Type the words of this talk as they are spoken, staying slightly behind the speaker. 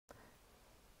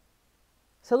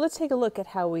So let's take a look at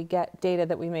how we get data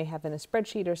that we may have in a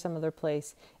spreadsheet or some other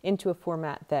place into a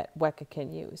format that Weka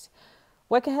can use.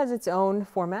 Weka has its own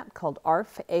format called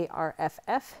ARFF,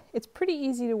 A-R-F-F. It's pretty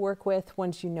easy to work with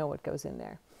once you know what goes in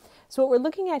there. So what we're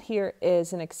looking at here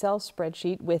is an Excel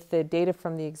spreadsheet with the data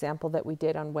from the example that we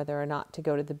did on whether or not to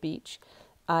go to the beach.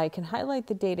 I can highlight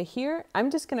the data here. I'm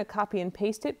just going to copy and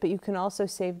paste it, but you can also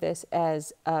save this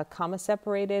as a comma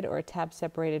separated or a tab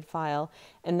separated file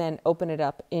and then open it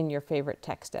up in your favorite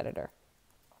text editor.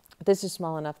 This is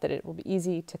small enough that it will be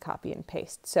easy to copy and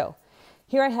paste. So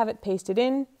here I have it pasted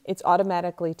in. It's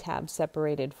automatically tab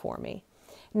separated for me.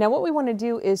 Now what we want to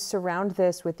do is surround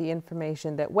this with the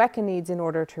information that Weka needs in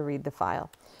order to read the file.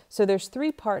 So there's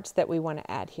three parts that we want to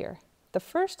add here. The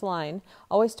first line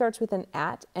always starts with an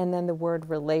at and then the word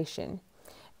relation.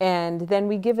 And then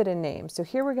we give it a name. So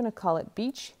here we're going to call it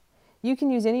beach. You can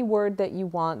use any word that you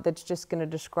want that's just going to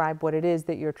describe what it is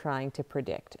that you're trying to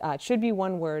predict. It should be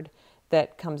one word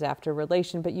that comes after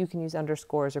relation, but you can use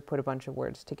underscores or put a bunch of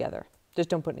words together. Just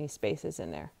don't put any spaces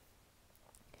in there.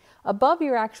 Above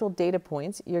your actual data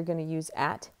points, you're going to use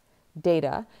at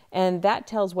data, and that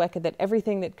tells Weka that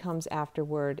everything that comes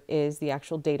afterward is the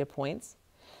actual data points.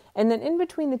 And then in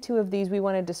between the two of these, we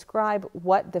want to describe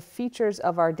what the features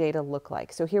of our data look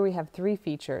like. So here we have three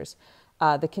features,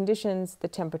 the conditions, the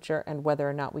temperature, and whether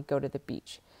or not we go to the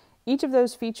beach. Each of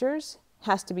those features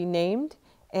has to be named,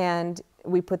 and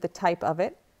we put the type of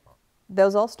it.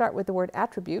 Those all start with the word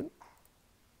attribute.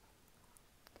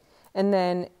 And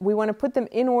then we want to put them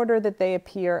in order that they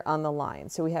appear on the line.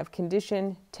 So we have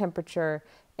condition, temperature,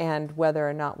 and whether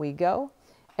or not we go.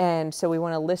 And so we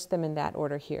want to list them in that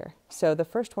order here. So the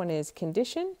first one is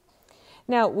condition.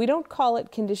 Now, we don't call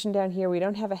it condition down here. We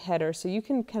don't have a header, so you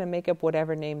can kind of make up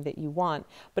whatever name that you want.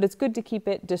 But it's good to keep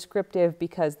it descriptive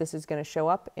because this is going to show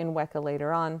up in Weka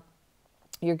later on.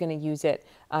 You're going to use it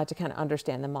to kind of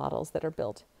understand the models that are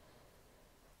built.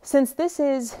 Since this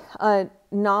is a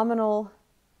nominal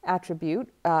attribute,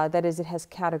 that is, it has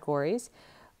categories,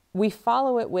 we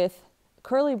follow it with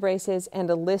curly braces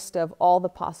and a list of all the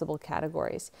possible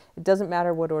categories. It doesn't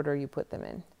matter what order you put them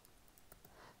in.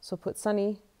 So put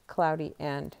sunny, cloudy,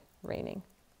 and raining.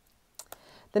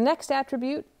 The next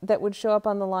attribute that would show up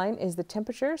on the line is the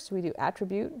temperature. So we do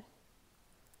attribute,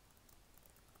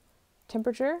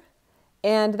 temperature,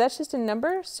 and that's just a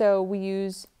number, so we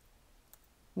use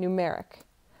numeric.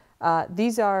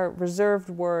 These are reserved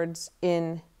words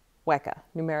in Weka.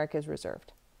 Numeric is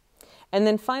reserved. And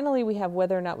then finally, we have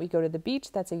whether or not we go to the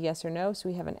beach. That's a yes or no. So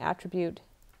we have an attribute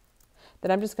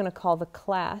that I'm just going to call the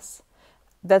class.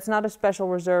 That's not a special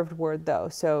reserved word, though.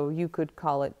 So you could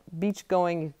call it beach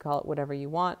going. You could call it whatever you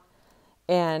want.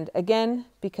 And again,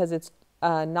 because it's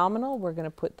nominal, we're going to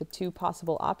put the two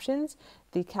possible options.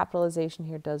 The capitalization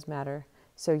here does matter.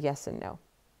 So yes and no.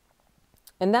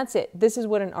 And that's it. This is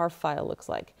what an ARFF file looks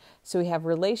like. So we have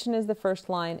relation as the first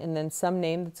line and then some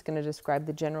name that's going to describe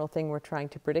the general thing we're trying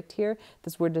to predict here.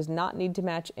 This word does not need to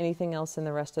match anything else in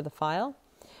the rest of the file.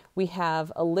 We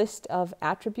have a list of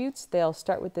attributes. They all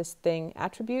start with this thing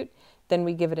attribute. Then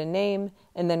we give it a name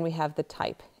and then we have the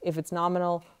type. If it's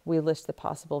nominal, we list the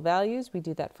possible values. We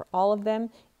do that for all of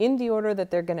them in the order that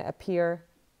they're going to appear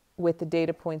with the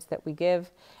data points that we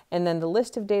give. And then the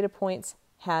list of data points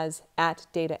has at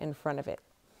data in front of it.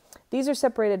 These are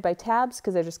separated by tabs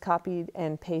because I just copied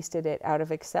and pasted it out of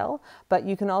Excel, but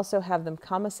you can also have them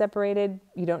comma separated.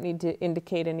 You don't need to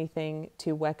indicate anything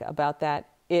to Weka about that.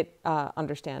 It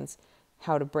understands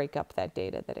how to break up that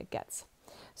data that it gets.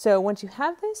 So once you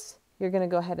have this, you're going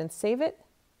to go ahead and save it.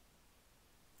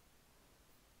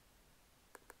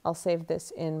 I'll save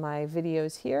this in my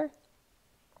videos here.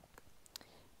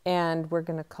 And we're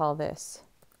going to call this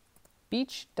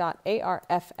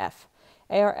beach.arff.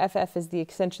 ARFF is the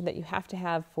extension that you have to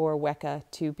have for Weka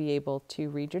to be able to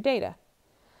read your data.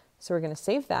 So we're going to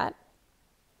save that.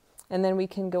 And then we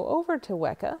can go over to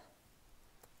Weka.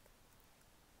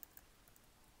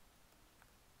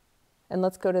 And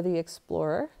let's go to the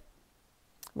Explorer.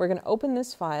 We're going to open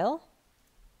this file.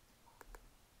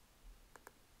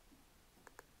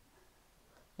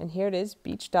 And here it is,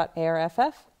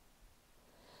 beach.arff.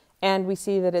 And we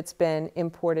see that it's been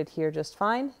imported here just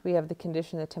fine. We have the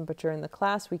condition, the temperature, and the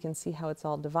class. We can see how it's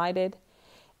all divided.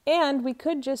 And we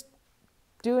could just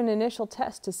do an initial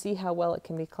test to see how well it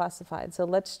can be classified. So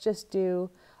let's just do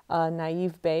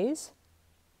naive Bayes.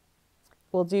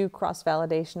 We'll do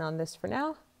cross-validation on this for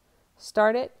now.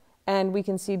 Start it, and we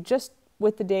can see just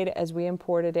with the data as we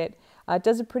imported it, it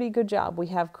does a pretty good job. We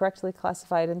have correctly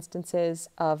classified instances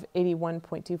of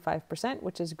 81.25%,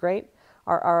 which is great.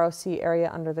 Our ROC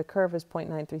area under the curve is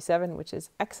 0.937, which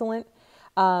is excellent.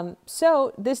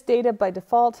 So this data by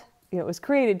default it was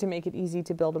created to make it easy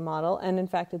to build a model, and in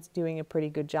fact, it's doing a pretty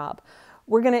good job.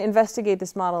 We're going to investigate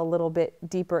this model a little bit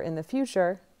deeper in the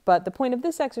future, but the point of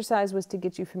this exercise was to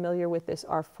get you familiar with this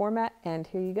ARFF format, and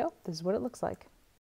here you go. This is what it looks like.